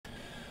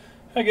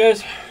Hi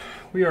guys,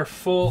 we are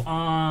full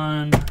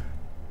on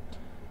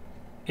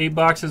 8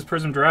 boxes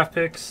Prism draft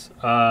picks.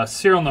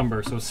 Serial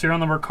number, so serial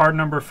number, card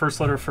number, first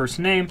letter, first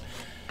name.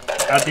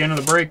 At the end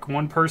of the break,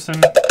 one person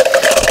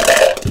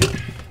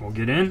will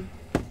get in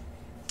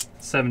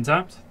 7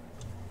 times.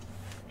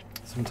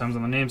 7 times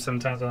on the name, 7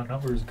 times on the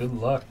numbers. Good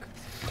luck.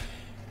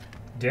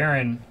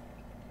 Darren,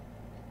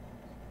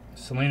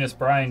 Salinas,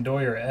 Brian,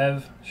 Doyer,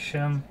 Ev,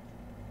 Shim,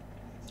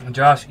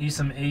 Josh,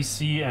 Isam,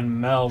 AC,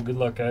 and Mel. Good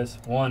luck, guys.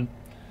 1,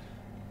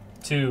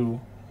 2,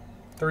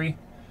 3,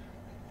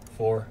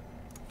 4,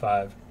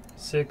 5,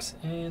 6,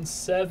 and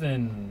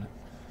 7.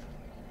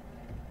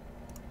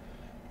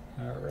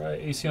 All right,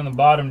 AC on the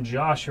bottom,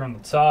 Josh, you're on the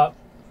top.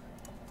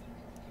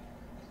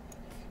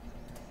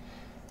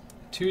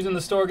 2's in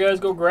the store,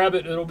 guys. Go grab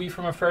it. It'll be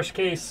from a fresh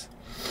case.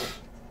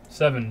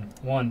 7,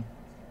 1,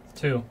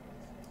 2,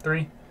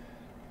 3,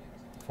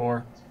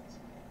 4,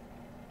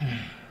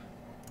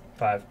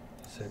 5,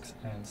 6,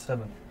 and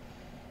 7.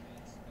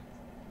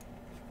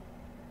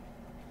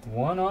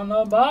 1 on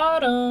the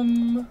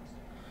bottom.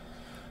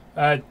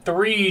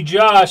 3,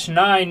 Josh.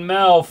 9,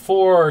 Mel.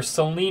 4,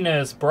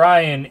 Salinas.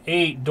 Brian.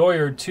 8,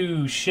 Doyer.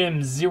 2,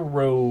 Shim.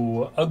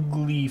 0,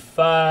 Ugly.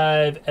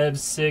 5, Ev.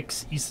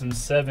 6, Isam.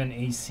 7,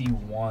 AC.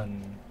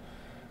 1.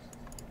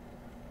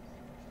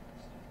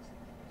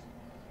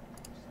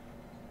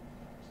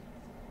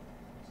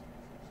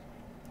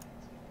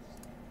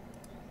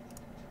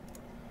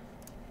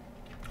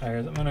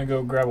 Alright, guys, I'm going to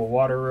go grab a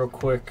water real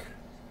quick.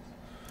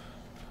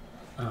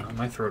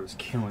 My throat is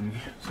killing me,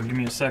 so give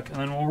me a sec and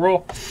then we'll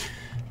roll.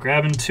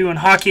 Grabbing 2, and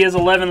hockey has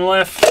 11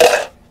 left.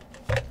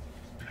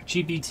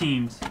 GP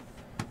teams.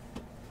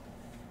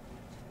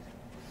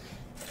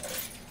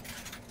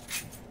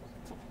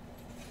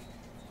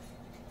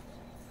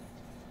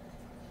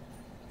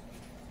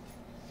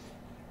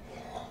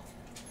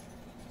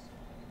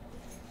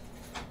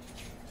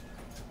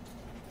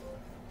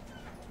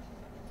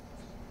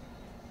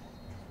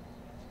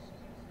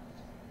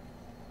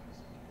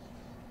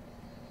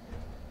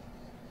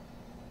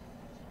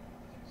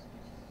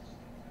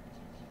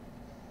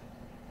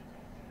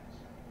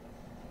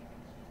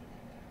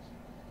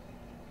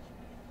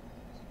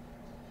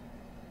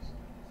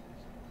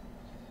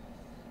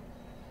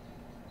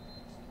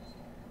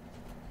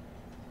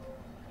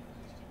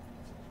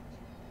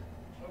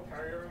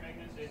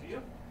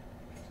 Debut.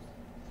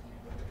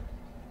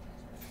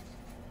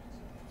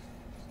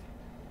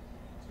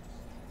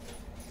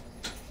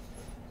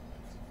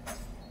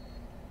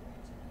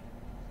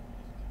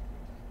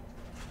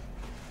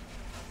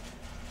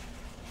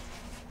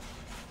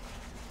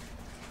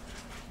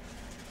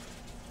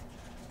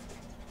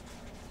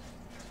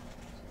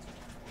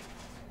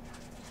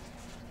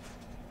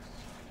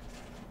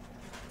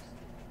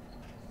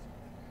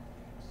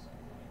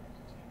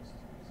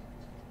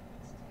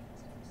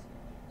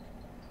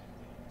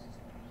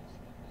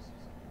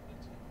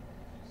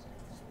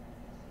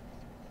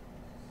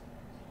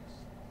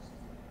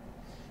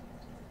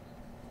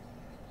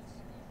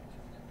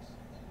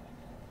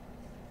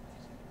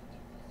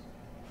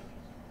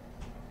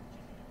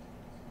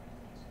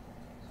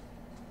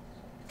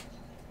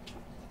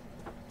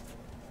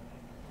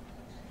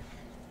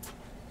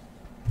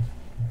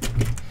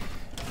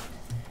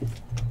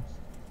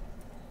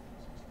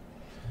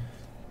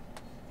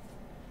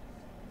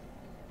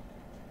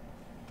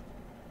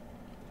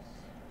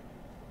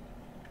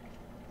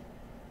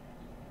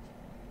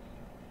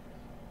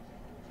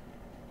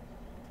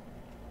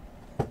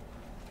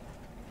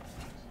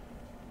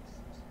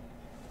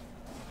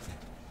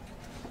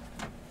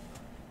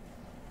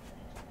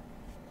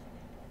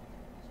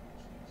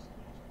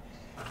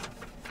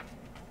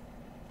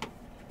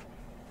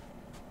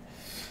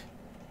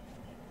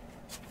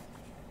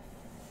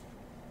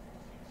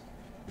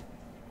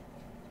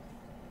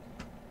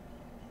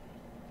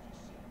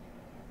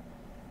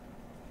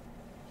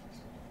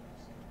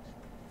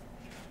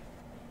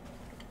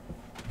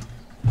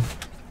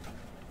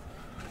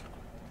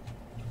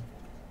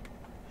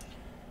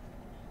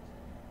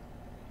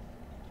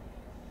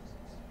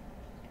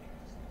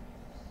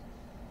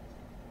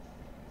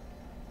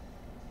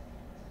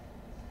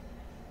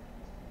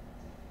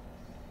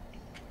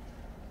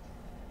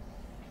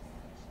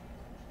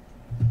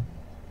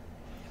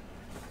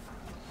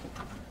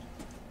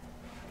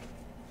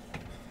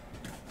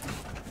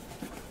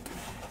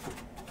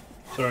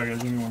 Sorry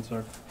guys, give me 1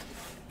 sec.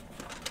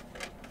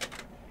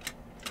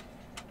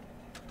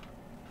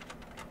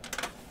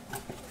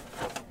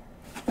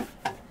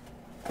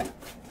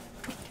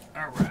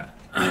 Alright.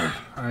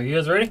 Alright, you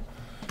guys ready?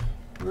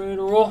 Ready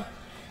to roll?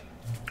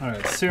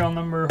 Alright, serial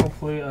number.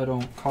 Hopefully I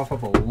don't cough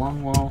up a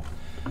lung while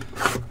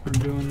we're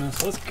doing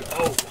this. Let's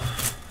go.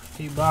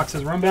 8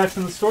 boxes. Run back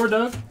from the store,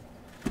 Doug.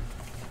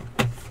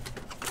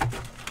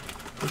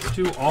 Let's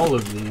do all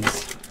of these.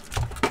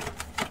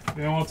 If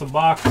anyone wants a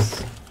box,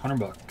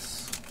 $100.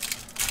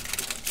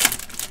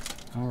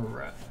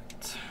 Alright.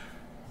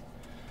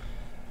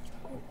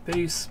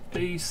 Base,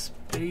 base,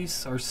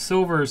 base. Our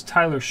silver is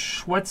Tyler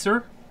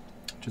Schweitzer,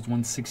 which is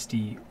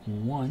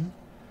 161.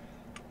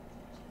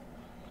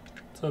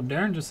 What's up,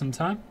 Darren? Just in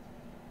time.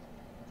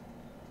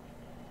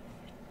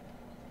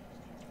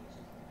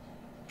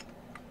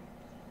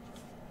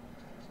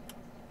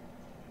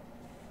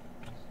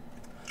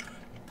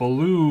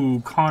 Blue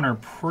Connor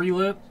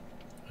Prelip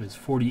is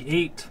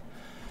 48.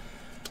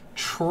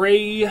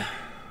 Trey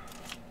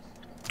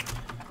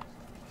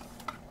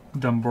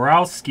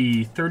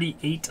Dombrowski,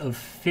 38 of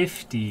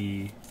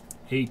 50.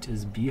 8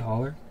 is B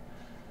Holler.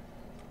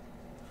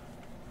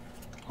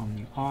 On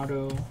the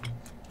auto.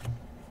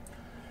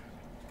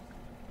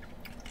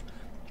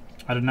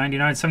 Out of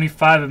 99,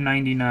 75 of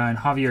 99,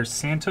 Javier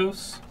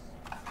Santos.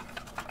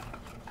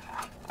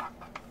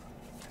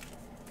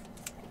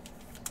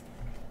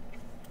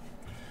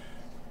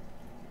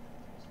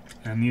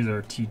 And these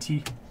are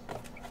TT.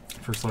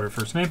 First letter,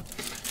 first name.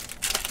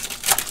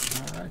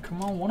 All right,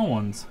 come on,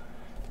 101s.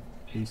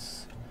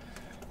 Base.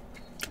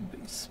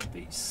 Base,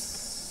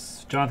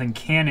 base. Jonathan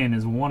Cannon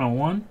is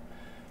 101.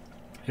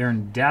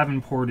 Aaron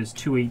Davenport is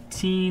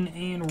 218.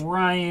 And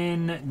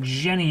Ryan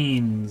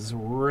Jennings,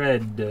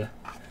 red.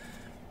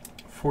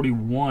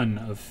 41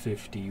 of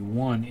 50.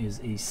 1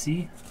 is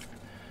AC.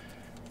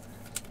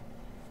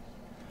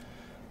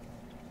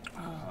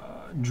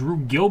 Drew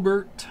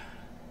Gilbert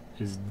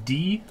is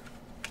D.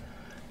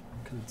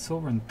 Because it's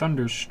silver and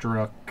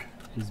Thunderstruck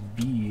is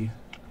B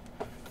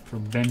for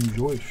Ben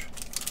Joyce.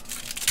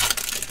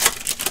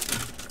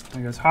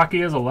 I guess hockey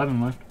has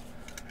 11 left,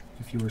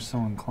 if you were so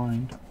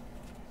inclined.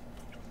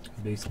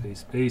 Base,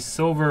 base, base.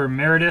 Silver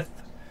Meredith,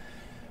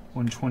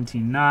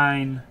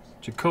 129.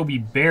 Jacoby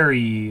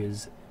Berry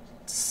is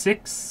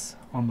 6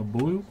 on the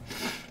blue.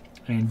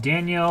 And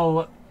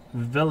Danielle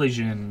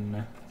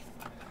Velijan,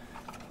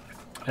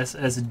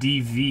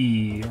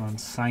 SSDV on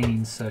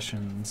signing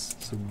sessions.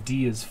 So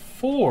D is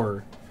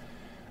 4.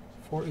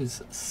 4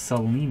 is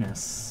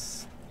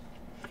Salinas.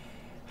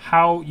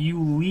 How Yu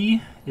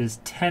Lee is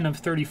 10 of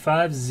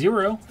 35.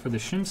 0 for the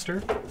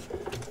Shinster.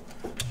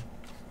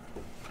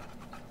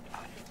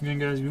 Again,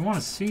 guys, if you want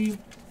to see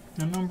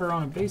a number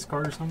on a base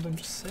card or something,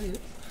 just say it.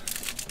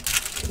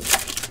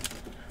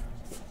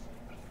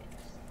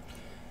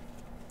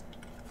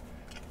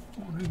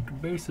 I don't think the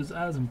base is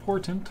as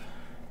important.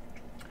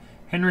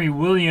 Henry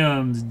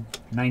Williams,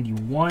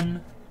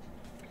 91.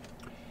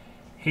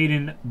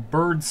 Hayden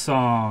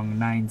Birdsong,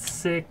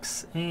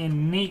 96.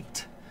 And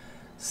Nate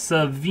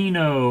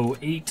Savino,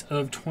 8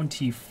 of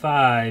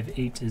 25.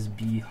 8 is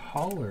B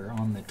Holler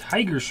on the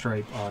Tiger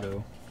Stripe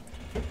auto.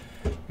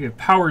 We have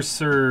Power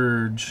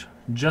Surge,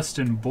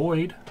 Justin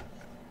Boyd.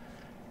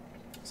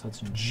 So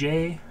that's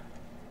J.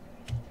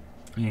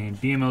 And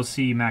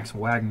BMLC, Max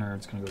Wagner.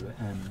 It's going to go to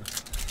M.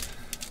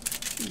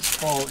 These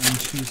fall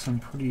into some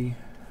pretty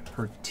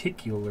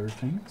particular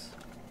things.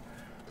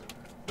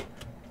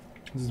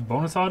 This is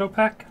bonus auto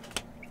pack.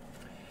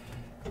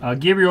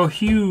 Gabriel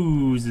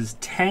Hughes is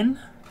 10.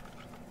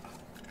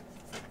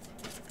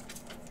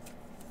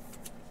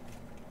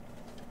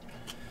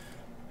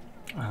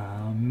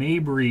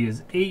 Mabry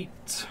is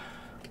 8.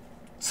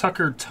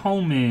 Tucker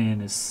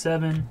Tolman is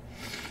 7.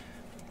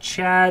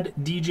 Chad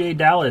DJ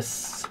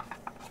Dallas.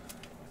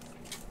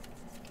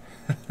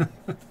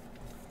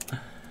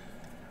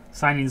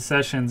 Signing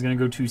sessions going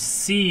to go to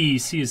C.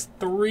 C is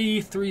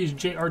 3. 3 is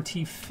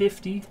JRT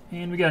 50.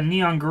 And we got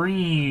Neon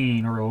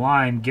Green or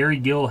Lime Gary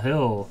Gill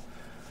Hill.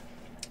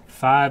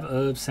 5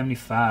 of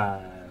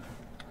 75.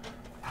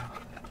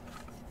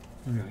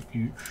 We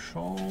got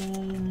so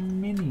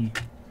many.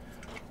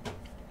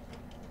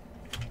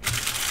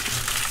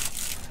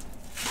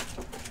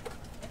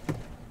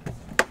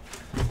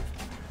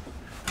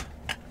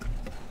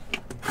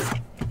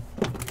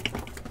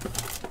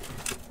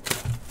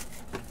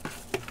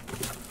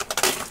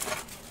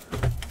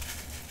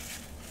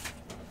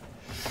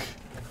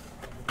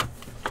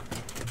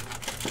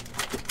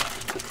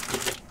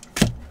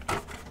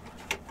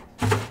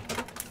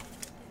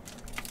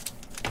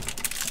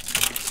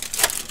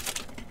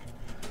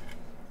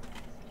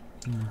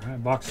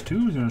 Alright, box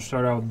 2 is going to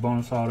start out with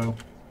bonus auto.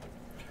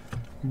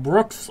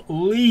 Brooks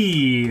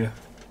Lee,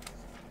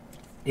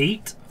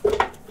 8.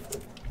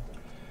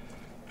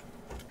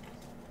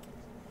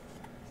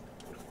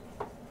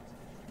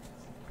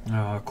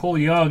 Cole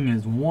Young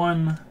is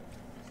 1.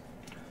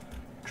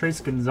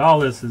 Trace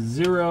Gonzalez is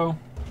 0.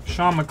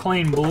 Sean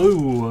McLean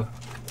blue,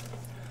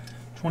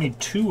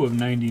 22 of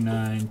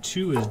 99.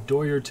 2 is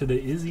Doyer to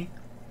the Izzy.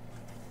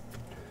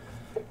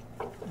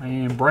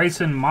 And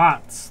Bryson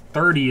Motts,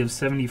 30 of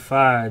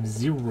 75.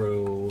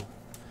 0.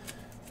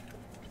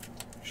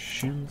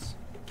 Shins.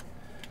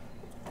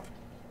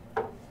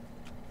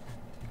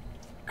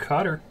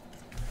 Cutter.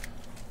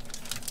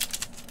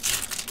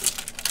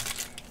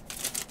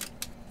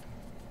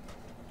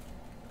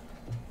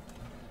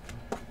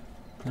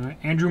 All right,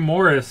 Andrew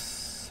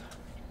Morris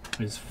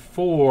is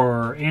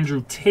 4.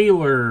 Andrew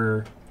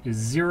Taylor is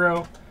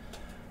 0.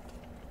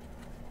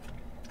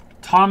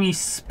 Tommy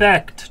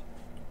Specht,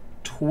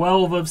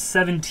 12 of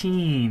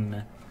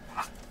 17.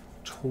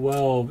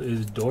 12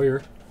 is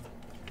Doyer.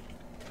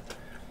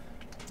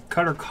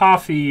 Cutter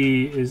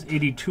Coffee is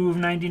 82 of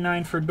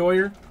 99 for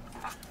Doyer.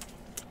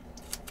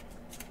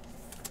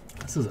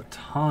 This is a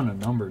ton of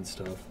numbered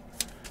stuff.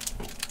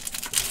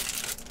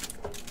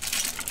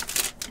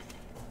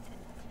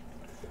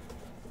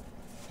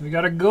 We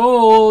got a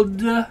gold.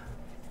 Good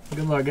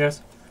luck,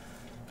 guys.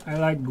 I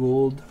like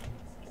gold.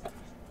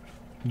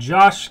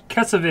 Josh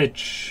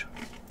Kesevich,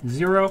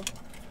 0.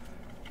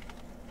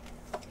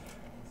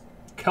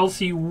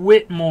 Kelsey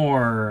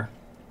Whitmore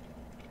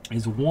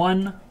is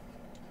 1.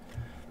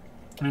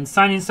 And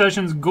signing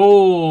sessions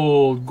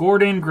gold,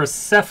 Gordon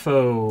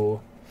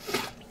Graceffo.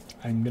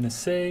 I'm going to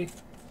say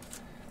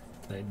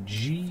that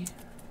G.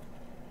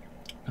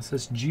 It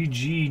says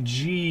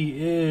GGG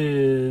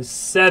is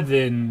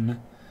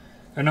 7.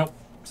 Or nope,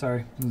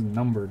 sorry, this is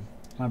numbered.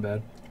 My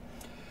bad.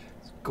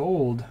 It's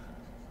gold.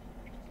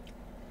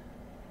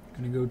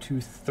 Gonna go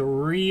to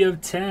 3 of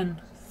 10.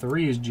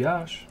 3 is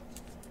Josh.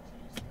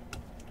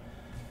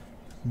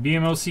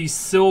 BMOC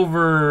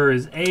silver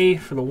is A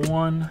for the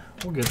 1.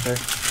 We'll get there.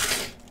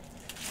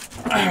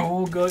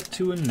 We'll go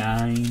to a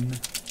 9.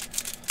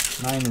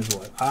 9 is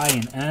what? I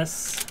and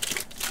S.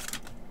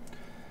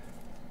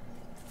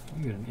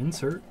 You get an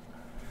insert.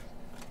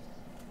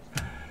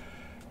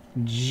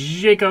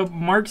 Jacob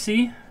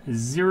Marksey is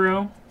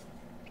 0.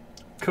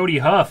 Cody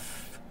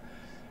Huff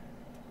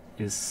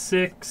is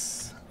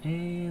 6.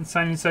 And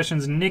signing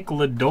sessions Nick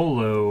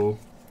Lodolo,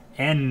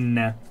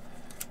 N,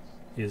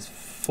 is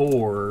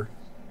 4.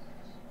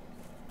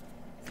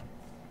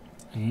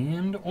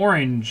 And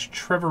orange,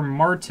 Trevor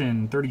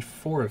Martin,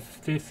 34 of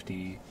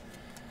 50.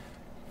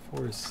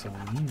 4 is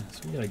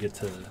Salinas. We gotta get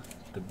to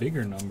the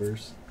bigger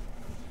numbers.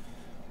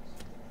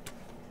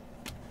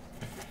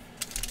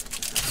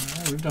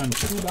 We've done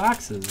 2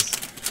 boxes.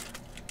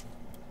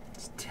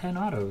 It's 10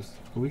 autos.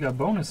 But we got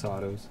bonus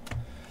autos.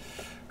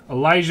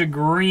 Elijah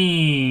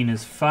Green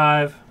is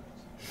 5.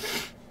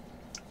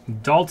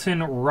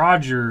 Dalton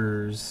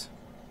Rogers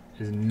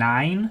is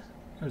 9.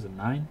 There's a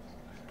 9.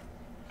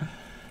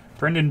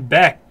 Brendan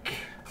Beck.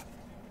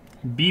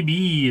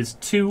 BB is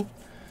 2.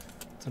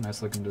 It's a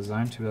nice looking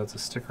design too. That's a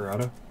sticker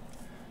auto.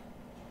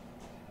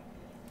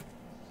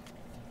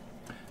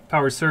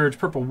 Power Surge,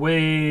 Purple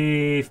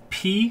Wave,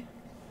 P.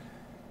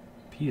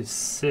 P is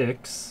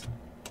 6.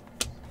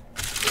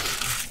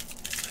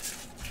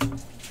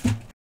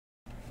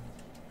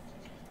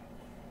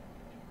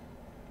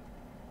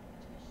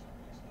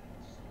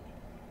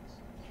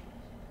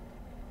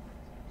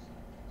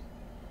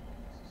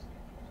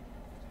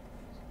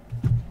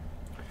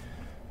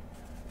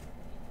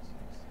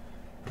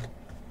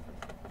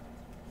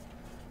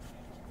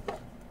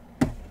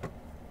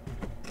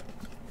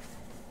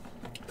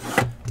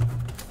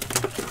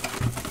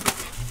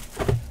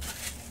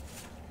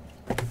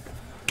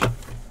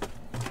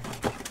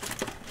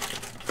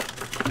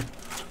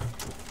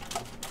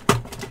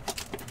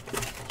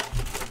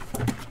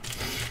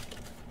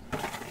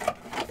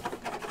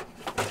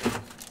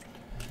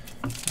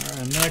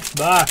 Next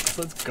box,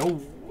 let's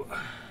go.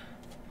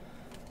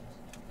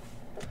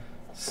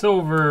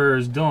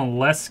 Silvers, Dylan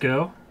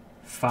Lesko,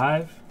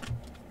 5.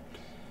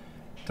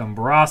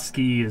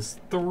 Dombrowski is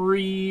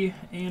 3.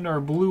 And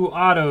our blue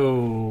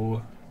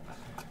auto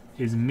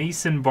is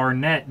Mason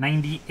Barnett,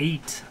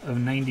 98 of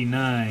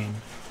 99.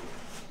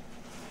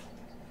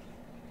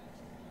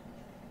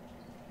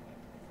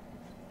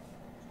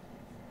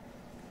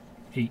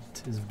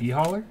 Eight is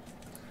B-Holler.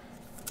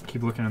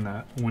 Keep looking in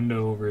that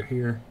window over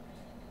here.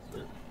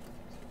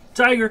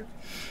 Tiger,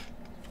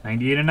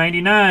 98 and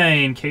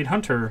 99, Cade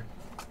Hunter.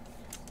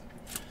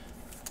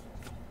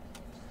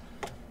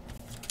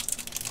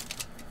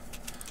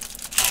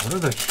 What are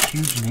the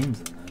huge names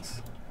in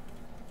this?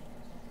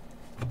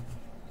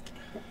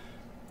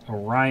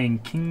 Orion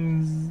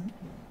Kings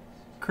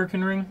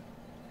Kirkenring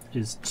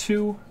is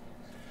 2.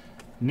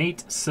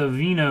 Nate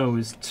Savino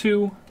is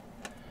 2.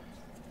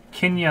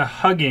 Kenya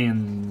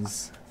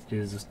Huggins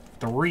is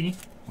 3.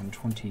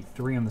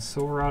 123 on the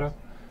silver auto.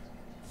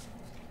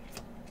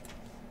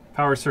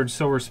 Power Surge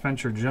Silver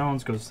Spencer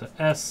Jones goes to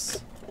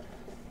S.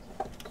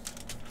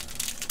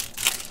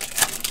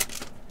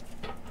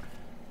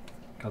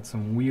 Got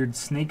some weird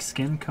snake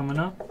skin coming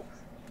up.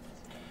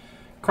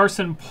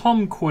 Carson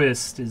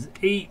Palmquist is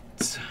 8.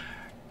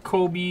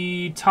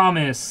 Kobe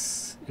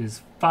Thomas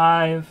is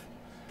 5.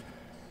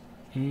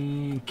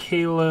 And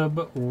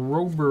Caleb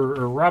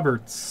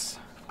Roberts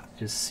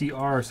is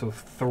CR, so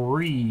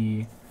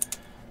 3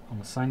 on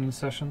the signing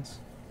sessions.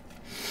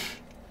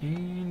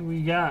 And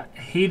we got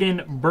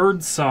Hayden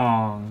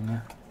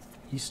Birdsong,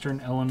 Eastern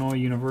Illinois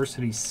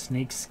University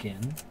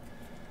Snakeskin.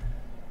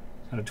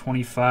 Out of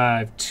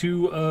 25,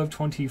 2 of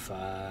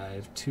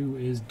 25. 2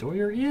 is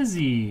Doyer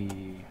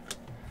Izzy.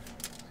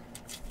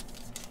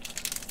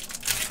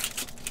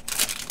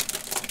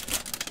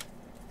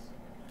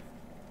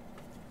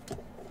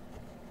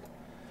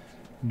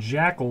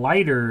 Jack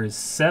Leiter is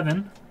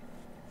 7.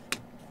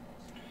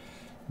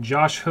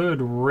 Josh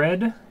Hood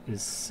Red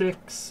is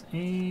 6.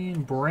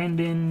 And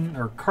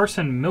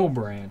Carson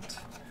Milbrandt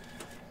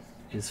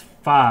is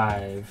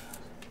 5.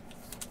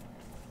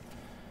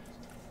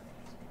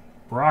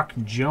 Brock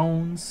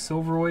Jones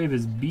Silver Wave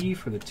is B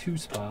for the 2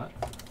 spot.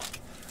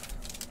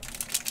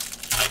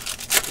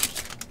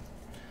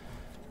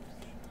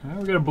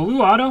 We got a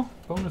blue auto.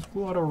 Bonus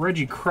blue auto.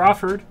 Reggie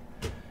Crawford.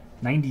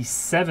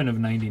 97 of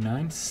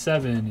 99.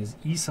 7 is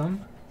Esom.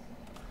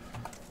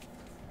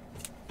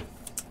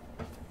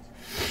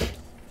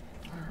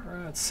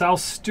 Alright. Sal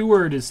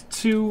Stewart is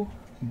 2.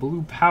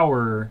 Blue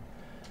Power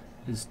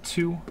is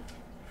 2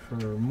 for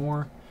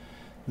more.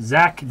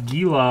 Zach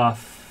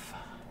Geloff.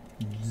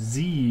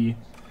 Z.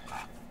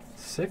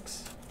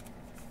 6.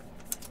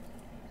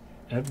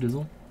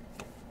 Ebdizzle.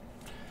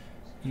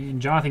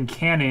 And Jonathan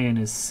Cannon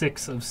is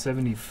 6 of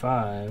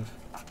 75.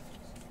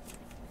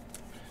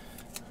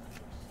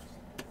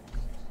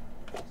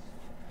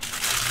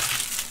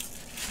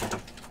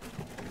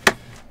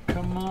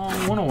 Come on,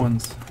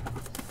 101s.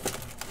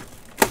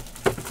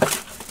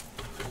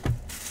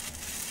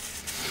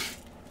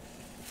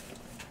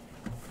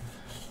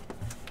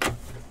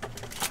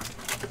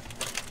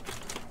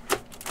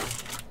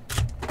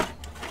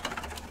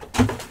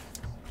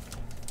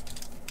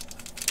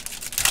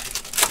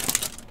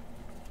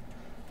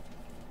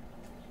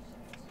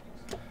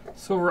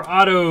 Silver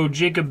Auto,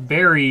 Jacob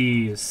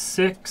Berry is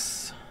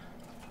 6.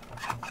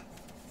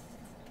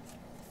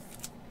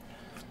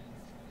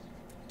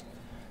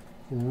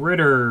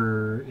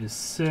 Ritter is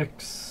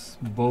 6.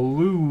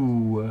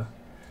 Blue,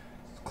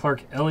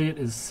 Clark Elliott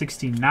is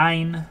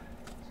 69.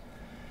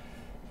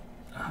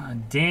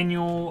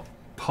 Daniel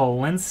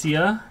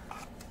Palencia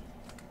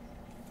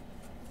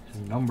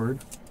is numbered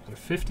at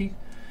 50.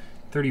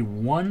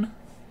 31.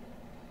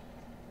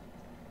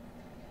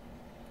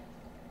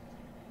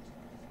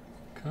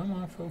 Come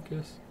on,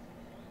 focus.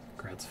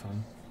 Grad's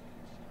fun.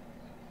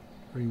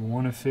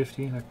 31 of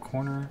 50. That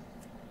corner,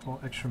 a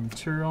little extra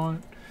material on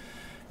it.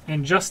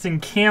 And Justin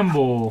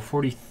Campbell,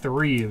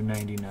 43 of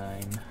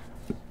 99.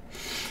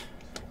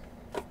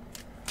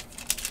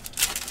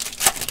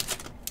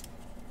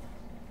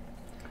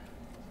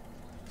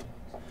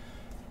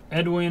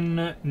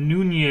 Edwin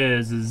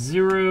Nunez is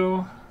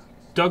 0.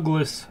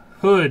 Douglas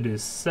Hood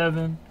is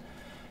 7.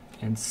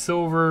 And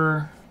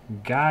silver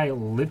Guy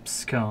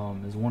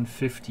Lipscomb is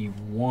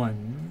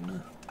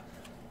 151.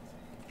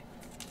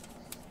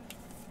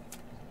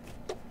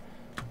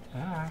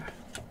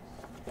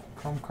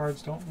 Chrome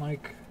cards don't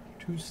like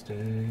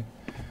Tuesday.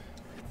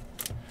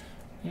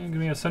 And give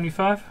me a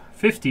 75.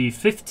 50.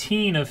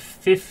 15 of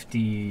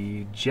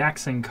 50.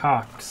 Jackson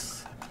Cox.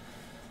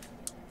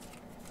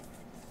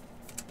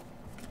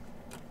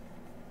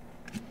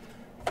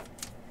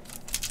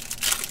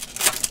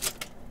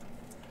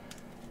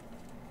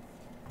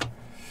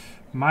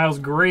 Miles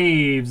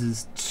Graves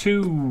is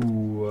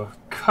 2.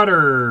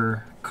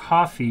 Cutter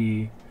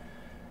Coffee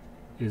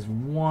is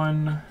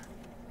 1.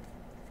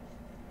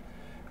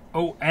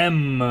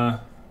 OM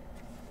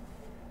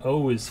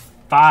O is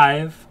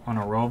 5 on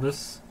a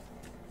Rolvis.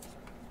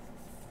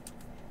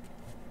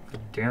 For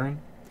Darren.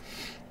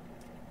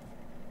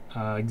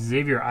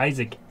 Xavier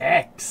Isaac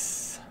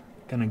X.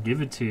 Gonna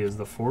give it to you as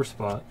the 4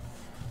 spot.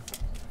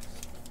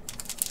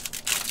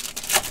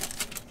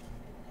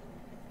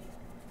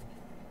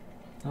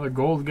 Another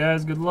gold,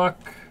 guys. Good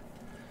luck.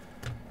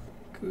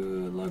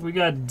 Good luck. We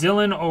got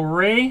Dylan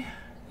O'Ray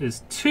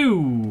is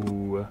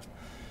 2.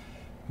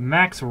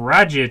 Max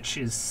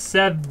Rajic is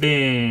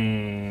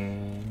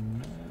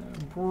 7.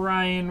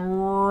 Brian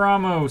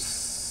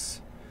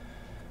Ramos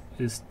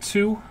is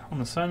 2 on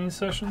the signing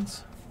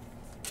sessions.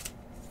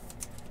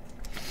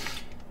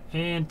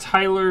 And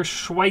Tyler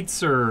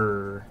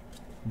Schweitzer.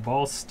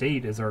 Ball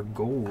State is our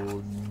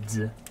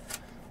gold.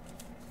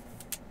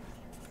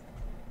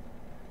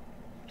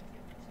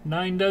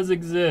 9 does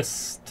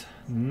exist.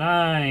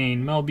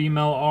 9. Mel B,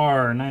 Mel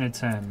R. 9 of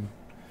 10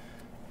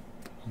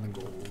 on the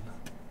gold.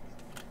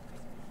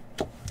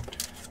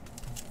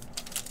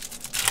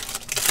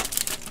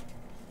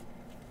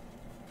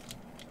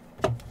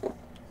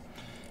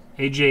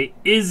 AJ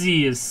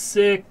Izzy is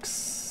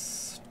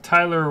 6.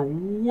 Tyler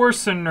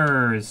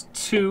Warsener is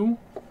 2.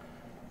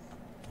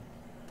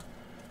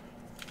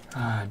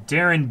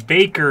 Darren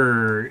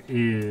Baker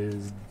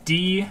is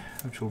D,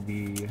 which will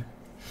be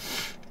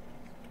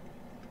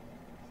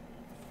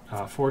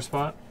 4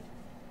 spot.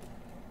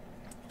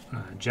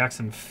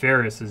 Jackson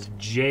Ferris is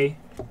J.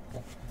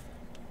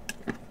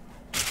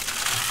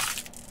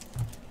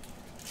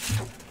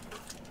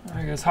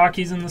 Alright guys,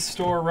 hockey's in the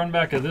store. Run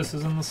back of this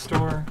is in the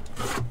store.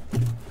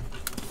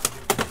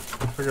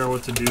 Figure out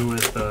what to do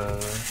with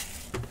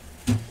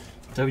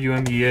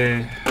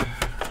WNBA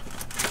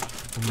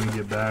when we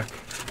get back.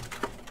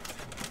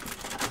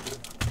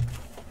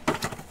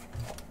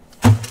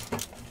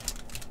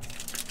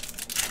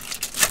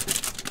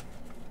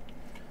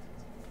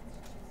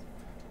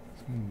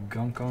 Some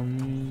gunk on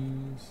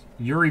these.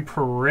 Yuri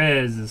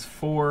Perez is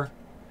 4.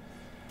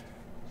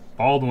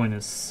 Baldwin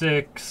is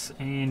 6.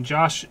 And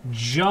Josh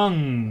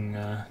Jung.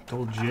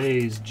 Double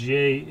J's.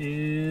 J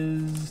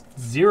is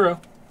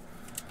 0.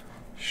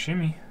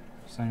 Shimmy.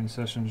 Signing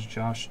sessions,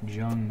 Josh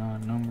Jung,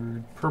 not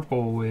numbered.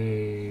 Purple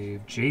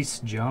Wave,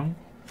 Jace Jung.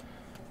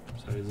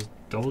 So it is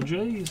double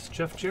J's,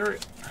 Jeff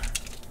Jarrett.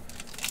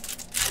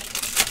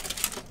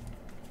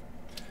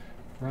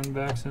 Run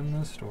backs in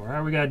the store. All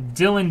right, we got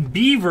Dylan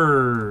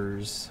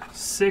Beavers,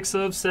 6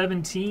 of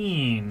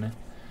 17.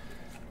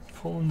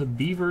 Pulling the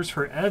Beavers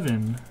for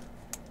Evan.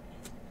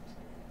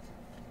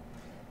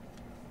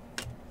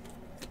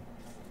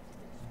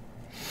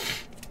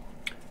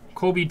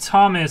 Colby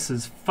Thomas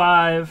is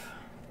 5.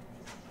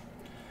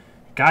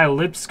 Guy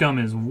Lipscomb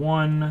is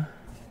 1.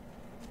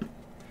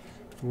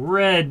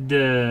 Red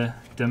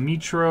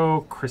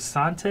Dimitro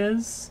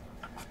Crisantes,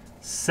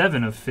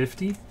 7 of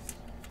 50.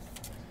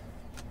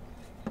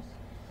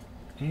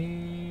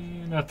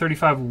 And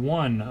 35,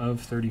 1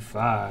 of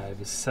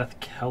 35 is Seth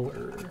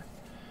Keller.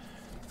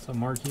 What's up,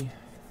 Marky?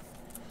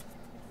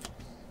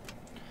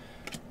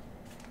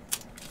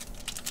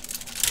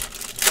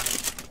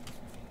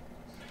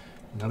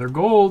 Another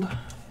gold.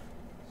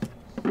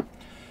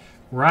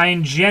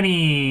 Ryan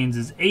Jennings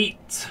is 8.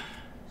 It's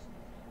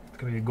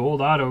going to be a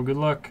gold auto. Good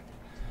luck.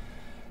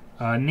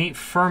 Nate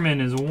Furman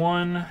is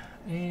 1.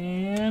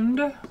 And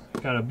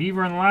got a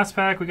Beaver in the last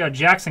pack. We got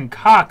Jackson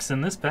Cox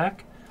in this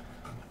pack.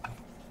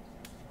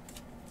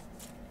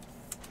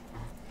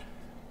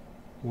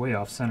 Way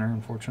off center,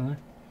 unfortunately.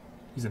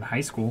 He's in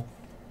high school.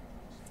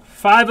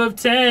 5 of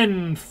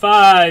 10.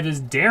 5 is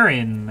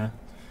Darren.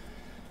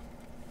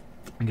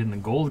 I'm getting the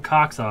gold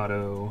Cox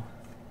auto.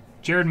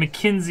 Jared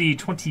McKenzie,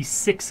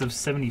 26 of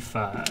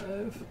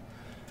 75.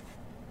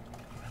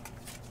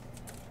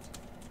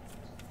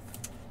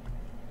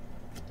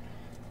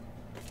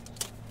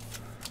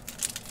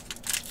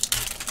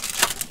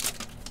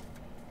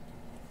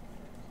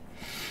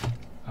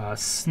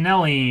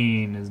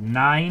 Snelling is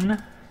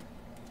 9.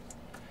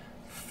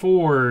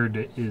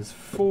 Ford is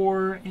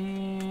 4.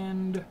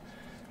 And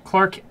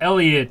Clark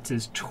Elliott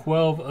is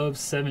 12 of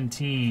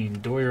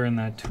 17. Doyer in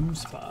that 2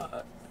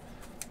 spot.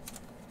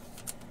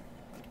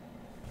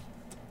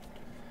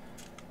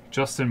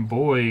 Justin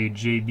Boyd,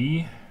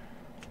 JB.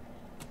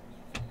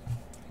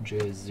 J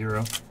is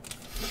 0.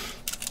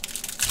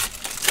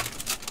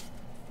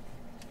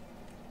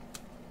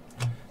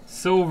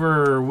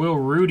 Silver, Will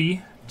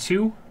Rudy,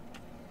 2.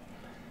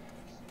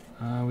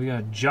 We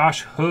got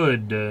Josh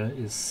Hood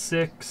is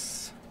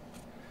 6.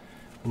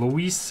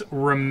 Luis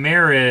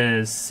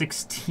Ramirez,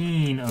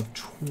 16 of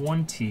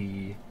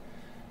 20.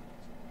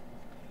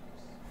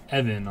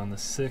 Evan on the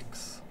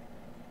 6.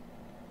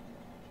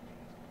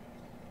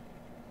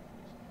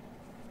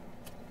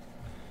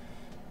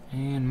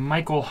 And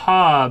Michael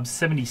Hobbs,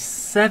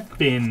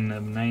 77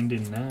 of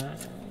 99.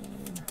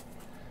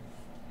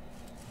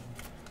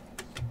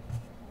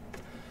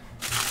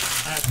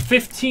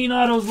 15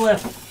 autos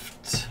left.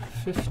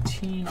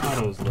 15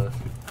 autos left.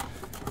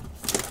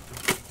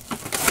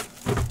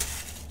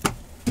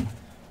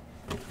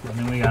 And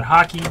then we got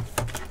hockey.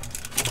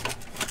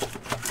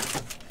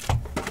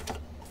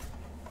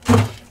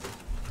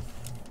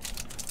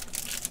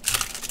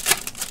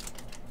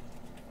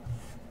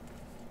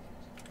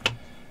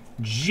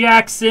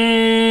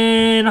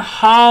 Jackson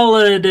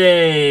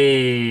Holiday.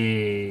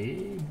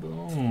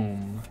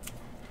 Boom.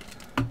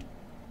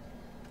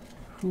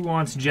 Who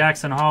wants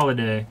Jackson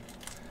Holiday?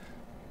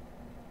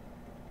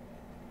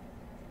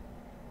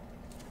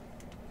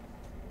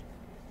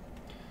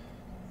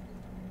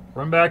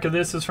 Run back of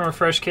this is from a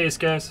fresh case,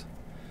 guys.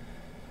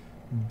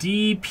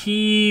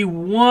 DP1.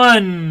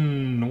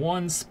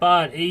 1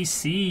 spot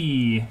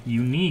AC.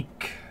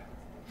 Unique.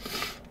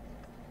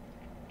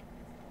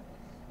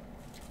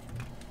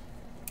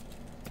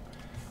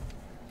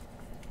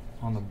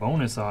 On the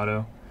bonus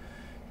auto.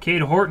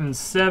 Cade Horton,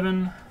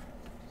 7.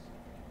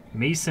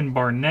 Mason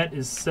Barnett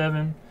is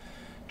 7.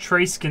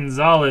 Trace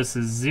Gonzalez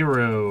is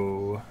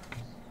 0.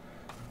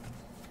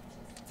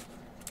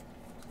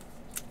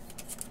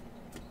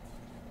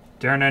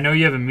 Darren, I know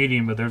you have a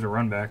medium, but there's a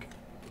run back.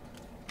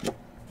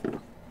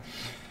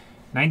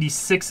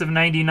 96 of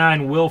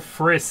 99, Will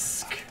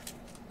Frisk.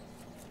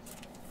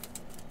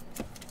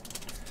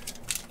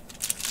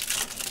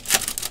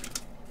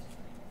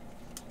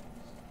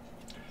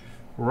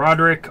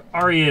 Roderick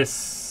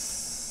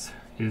Arias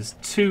is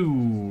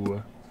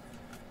 2.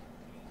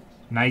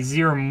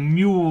 Nazir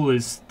Mule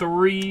is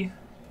 3.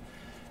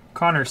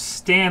 Connor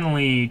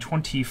Stanley,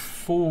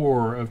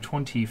 24 of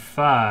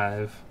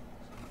 25.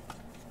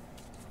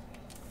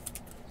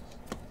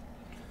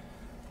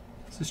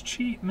 This is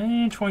cheap,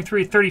 man.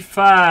 23 of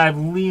 35,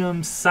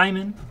 Liam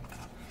Simon.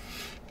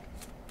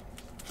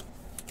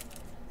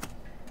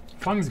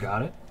 Fung's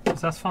got it.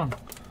 That's fun.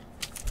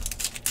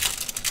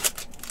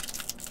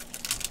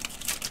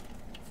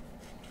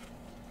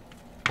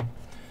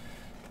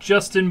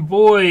 Justin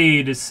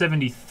Boyd is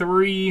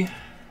 73.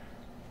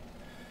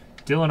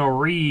 Dylan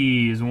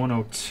O'Ree is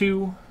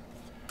 102.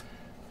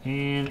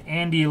 And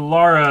Andy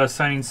Lara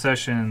signing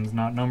sessions,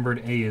 not numbered.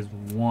 A is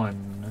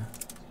 1.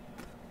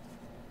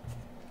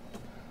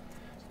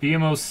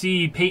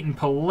 BMOC Peyton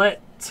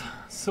Paulette,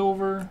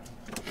 silver.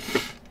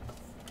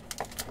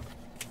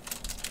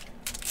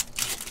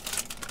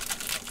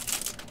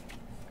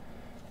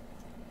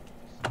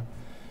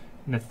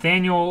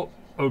 Nathaniel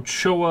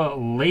Ochoa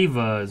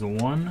Leyva is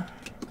 1.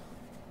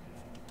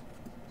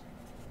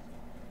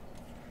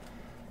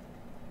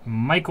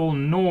 Michael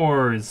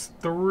Knorr is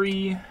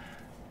 3.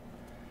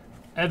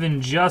 Evan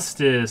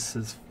Justice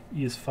is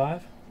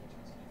 5.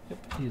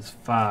 Yep, he is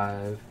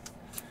 5.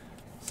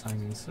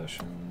 Signing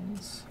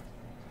sessions.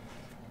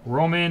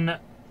 Roman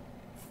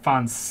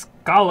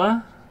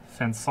Fansalker,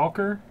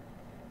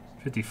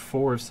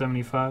 54 of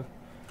 75.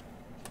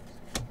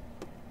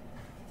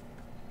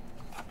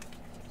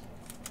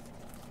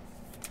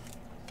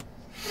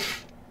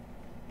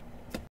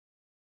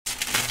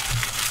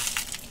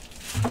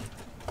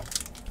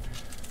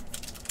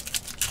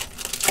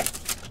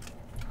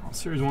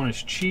 Series 1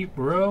 is cheap,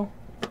 bro.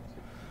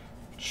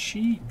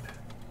 Cheap.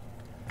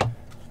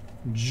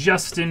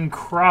 Justin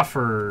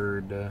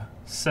Crawford,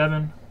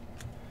 7.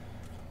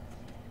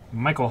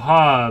 Michael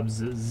Hobbs,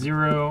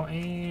 0.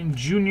 And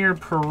Junior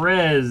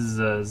Perez,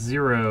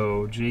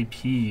 0.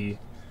 JP.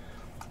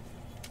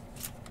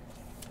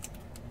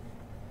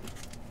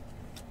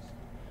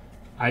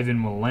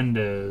 Ivan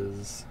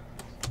Melendez.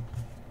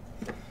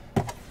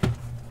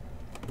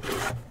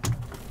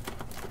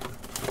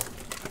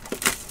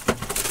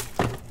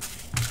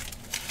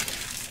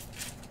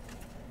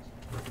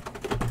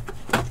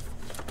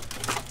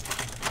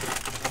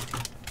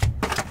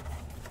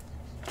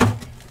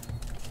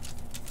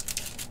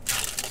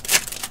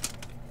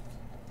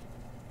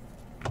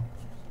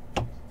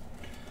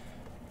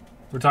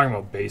 We're talking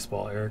about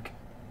baseball, Eric.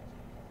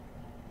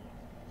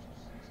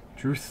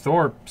 Drew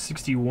Thorpe,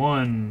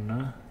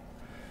 61.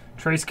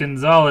 Trace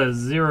Gonzalez,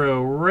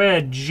 0.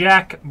 Red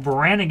Jack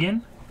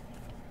Brannigan,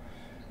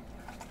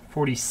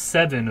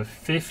 47 of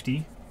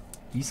 50.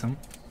 Easom.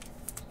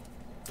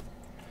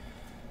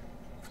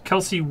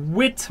 Kelsey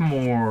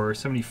Whitmore,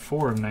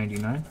 74 of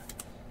 99.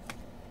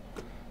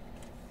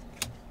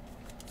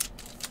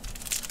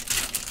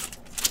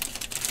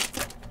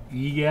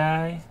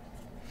 E-Guy.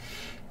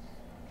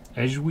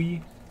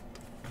 Ejwi.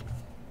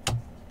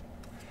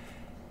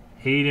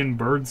 Hayden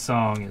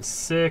Birdsong is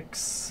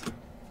 6.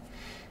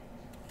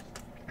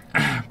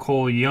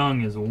 Cole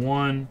Young is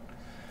 1.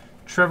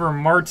 Trevor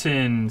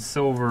Martin,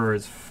 silver,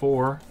 is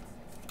 4.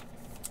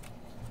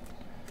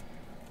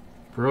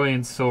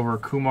 Brilliant silver,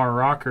 Kumar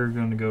Rocker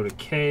going to go to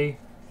K,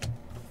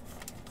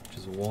 which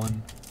is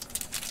 1.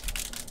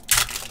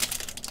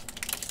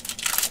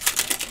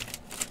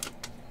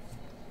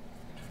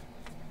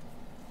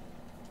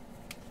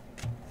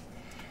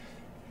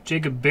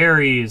 Jacob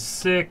Berry is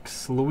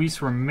 6.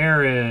 Luis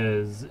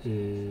Ramirez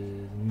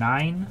is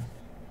 9.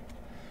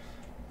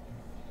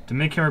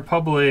 Dominican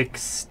Republic,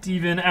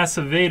 Steven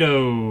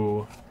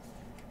Acevedo,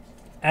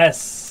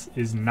 S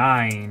is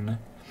 9.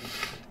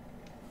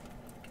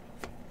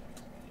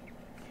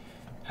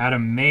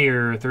 Adam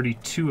Mayer,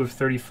 32 of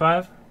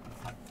 35.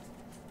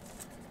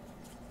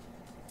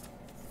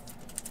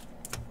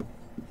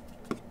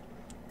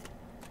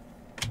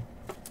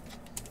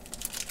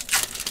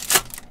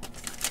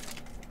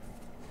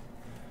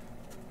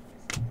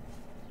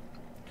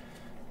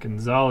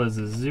 Gonzalez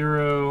is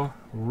 0.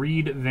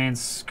 Reed Van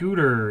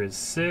Scooter is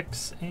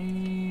 6.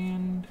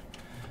 And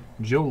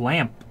Joe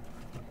Lamp,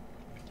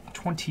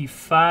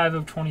 25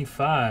 of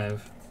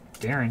 25.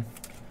 Darren.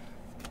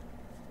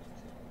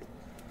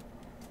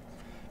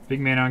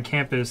 Big man on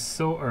campus,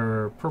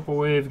 Purple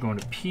Wave going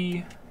to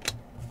P.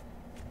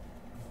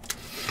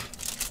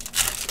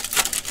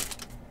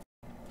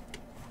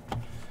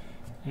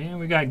 And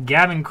we got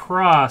Gavin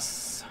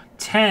Cross,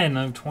 10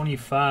 of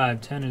 25.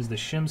 10 is the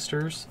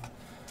Shimsters.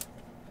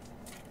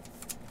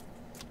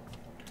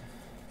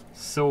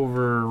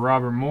 Silver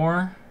Robert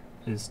Moore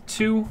is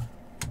 2.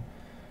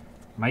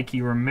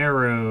 Mikey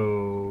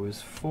Romero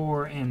is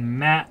 4. And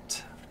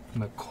Matt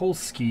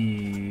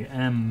Mikulski,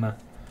 M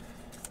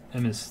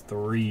is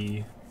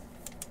 3.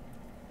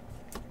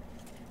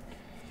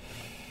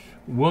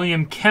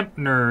 William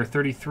Kempner,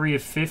 33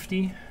 of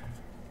 50.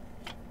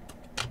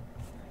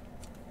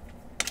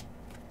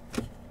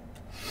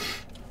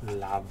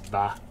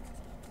 Lava.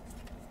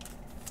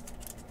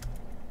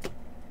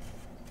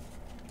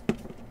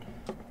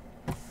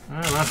 All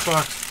right, last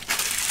box.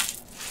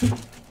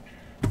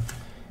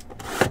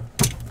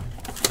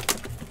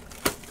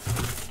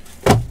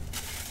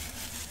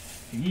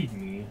 Feed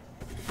me.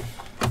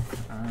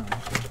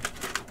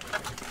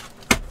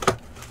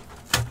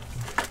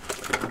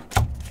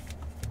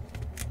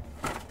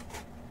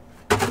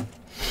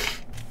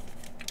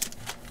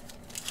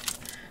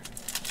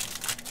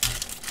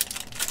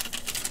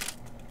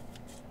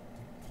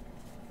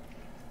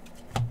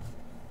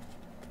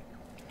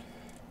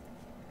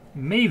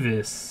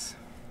 Mavis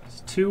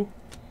is 2.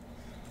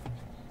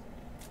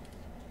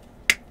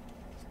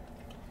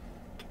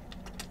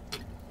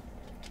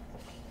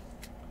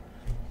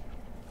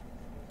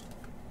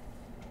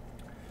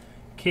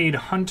 Cade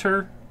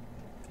Hunter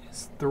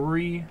is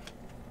 3.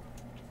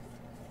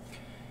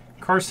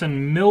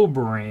 Carson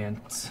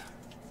Milbrandt,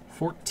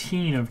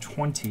 14 of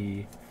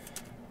 20.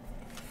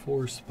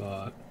 4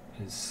 spot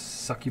is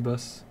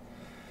Succubus.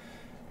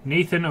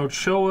 Nathan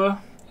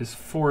Ochoa is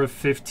 4 of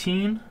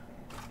 15.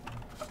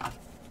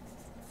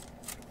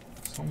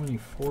 So many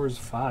 4s,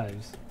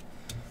 5s.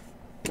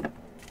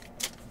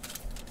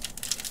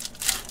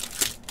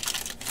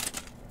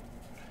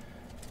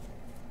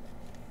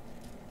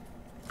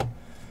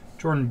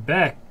 Jordan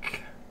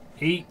Beck,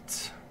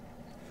 8.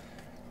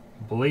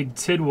 Blade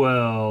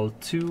Tidwell,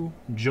 2.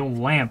 Joe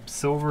Lamp,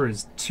 silver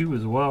is 2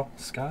 as well.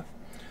 Scott.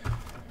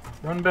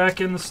 Run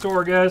back in the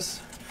store, guys.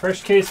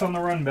 Fresh case on the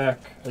run back.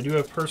 I do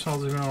have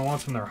personals if anyone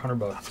wants them. They're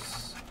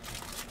 $100.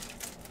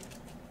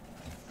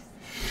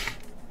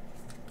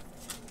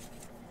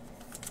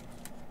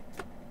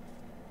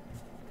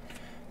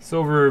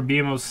 Silver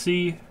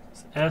BMOC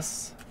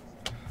S.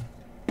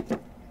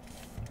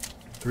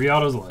 3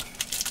 autos left.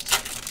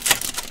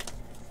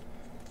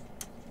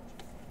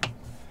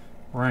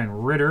 Ryan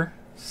Ritter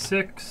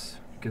 6.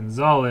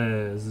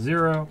 Gonzalez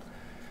 0.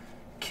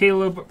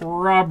 Caleb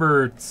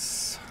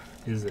Roberts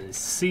is a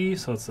C,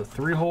 so it's a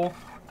 3-hole.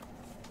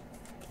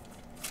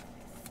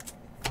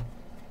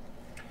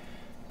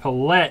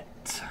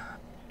 Paulette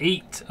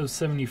 8 of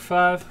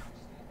 75.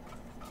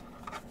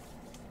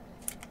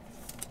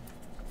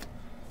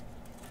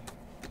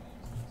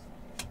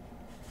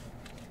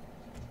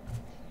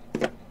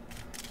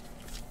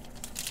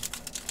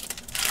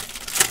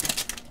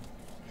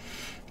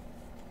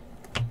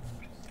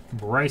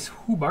 Bryce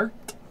Hubart,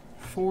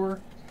 4.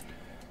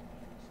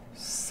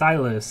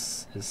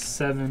 Silas is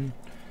 7.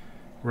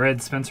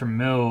 Red Spencer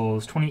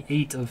Mills,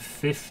 28 of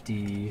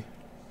 50.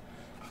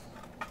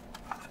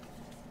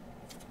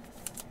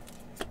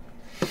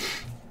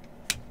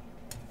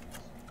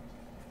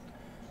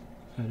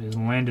 That is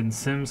Landon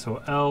Sims,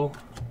 so L.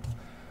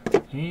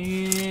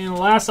 And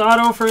last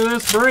auto for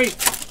this break.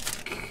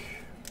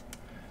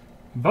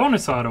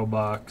 Bonus auto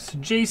box.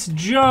 Jace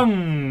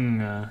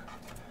Jung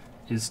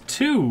is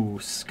 2.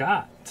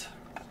 Scott.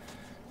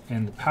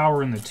 And the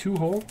power in the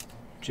 2-hole.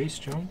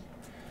 Jace Jung.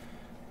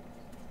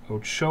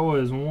 Ochoa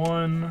is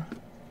 1.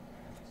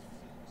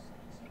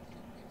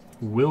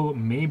 Will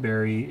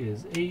Mayberry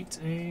is 8.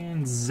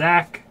 And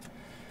Zach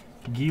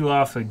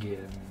Giloff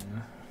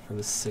again for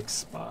the 6th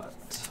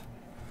spot.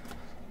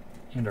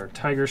 And our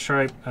Tiger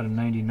Stripe out of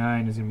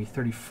 99 is going to be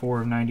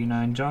 34 of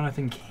 99.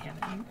 Jonathan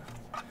Cannon.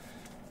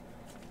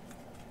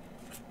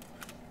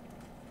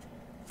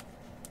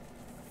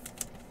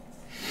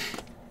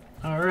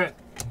 All right.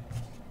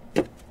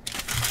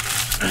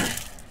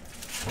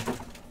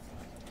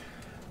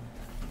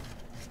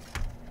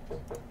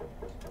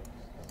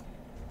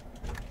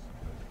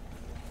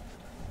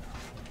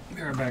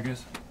 Be right back,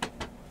 guys.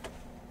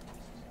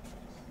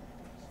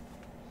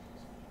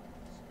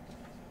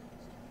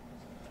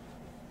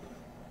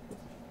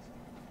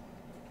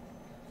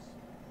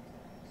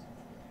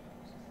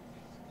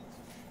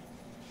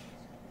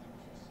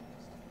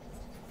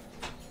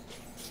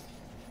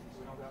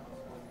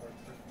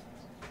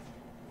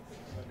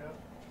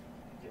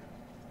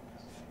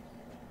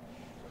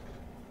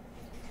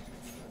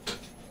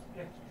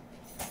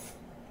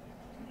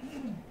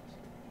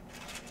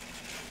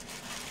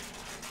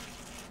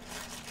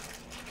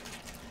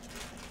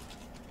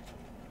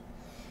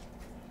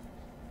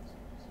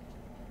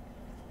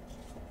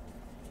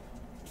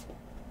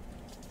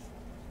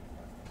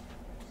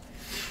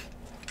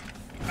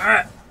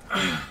 Alright,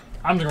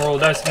 I'm gonna roll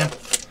the dice again.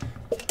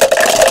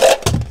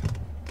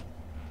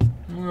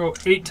 I'm gonna go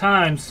 8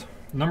 times.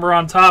 Number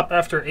on top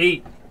after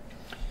 8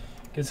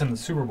 gets in the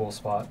Super Bowl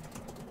spot.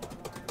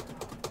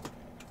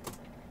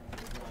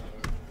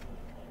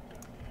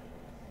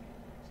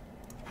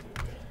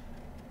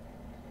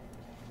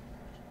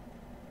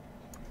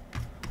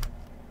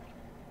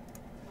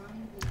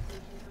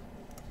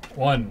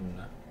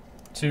 One,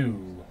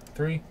 2,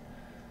 3,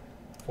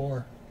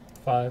 4,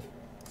 5,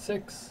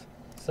 6,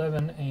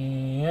 7,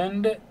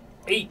 and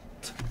 8.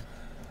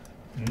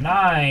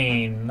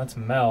 9. That's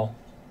Mel.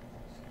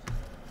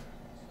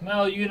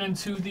 Mel, you get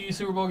into the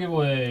Super Bowl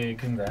giveaway.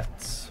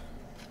 Congrats.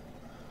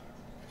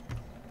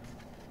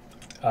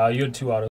 You had 2 autos.